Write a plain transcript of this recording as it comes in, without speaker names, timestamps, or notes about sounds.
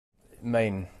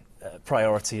main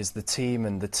priority is the team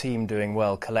and the team doing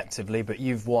well collectively, but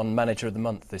you've won Manager of the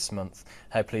Month this month.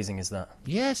 How pleasing is that?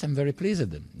 Yes, I'm very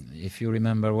pleased. If you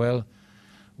remember well,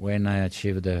 when I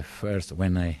achieved the first,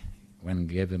 when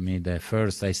gave me the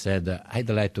first, I said I'd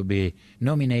like to be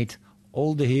nominated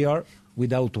all the year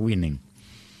without winning.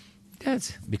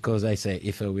 That's because I say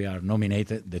if we are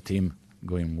nominated, the team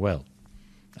going well.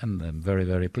 And I'm very,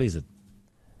 very pleased.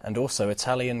 And also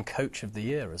Italian Coach of the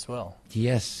Year as well.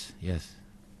 Yes, yes.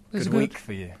 Good week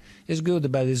for you. It's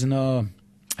good, but it's no.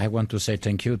 I want to say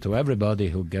thank you to everybody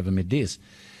who gave me this,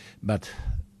 but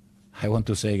I want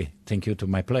to say thank you to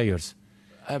my players.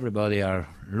 Everybody are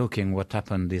looking what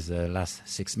happened these last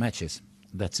 6 matches.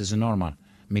 That is normal.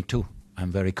 Me too.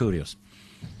 I'm very curious.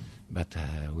 But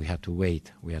we have to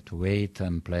wait. We have to wait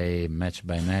and play match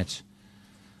by match.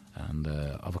 And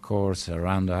of course,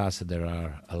 around us there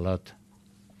are a lot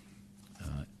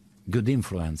good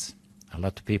influence. A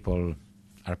lot of people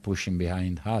are pushing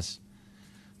behind us.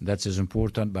 That is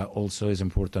important, but also is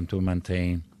important to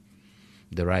maintain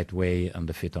the right way and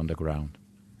the feet on the ground.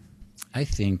 I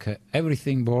think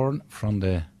everything born from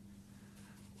the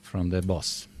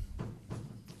boss.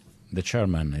 The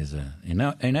chairman is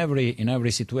in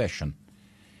every situation.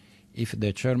 If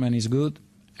the chairman is good,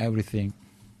 everything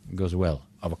goes well.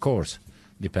 Of course,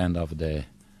 depend of the,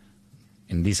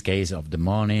 in this case, of the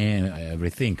money,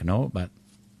 everything, no? But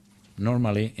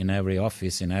normally in every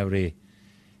office,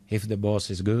 if the boss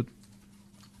is good,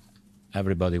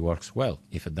 everybody works well.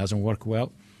 If it doesn't work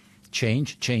well,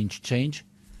 change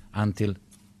until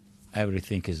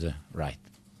everything is right.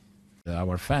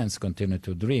 Our fans continue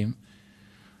to dream.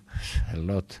 A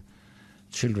lot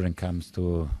children comes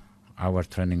to our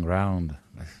training ground.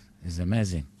 It's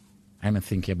amazing. I'm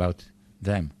thinking about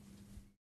them.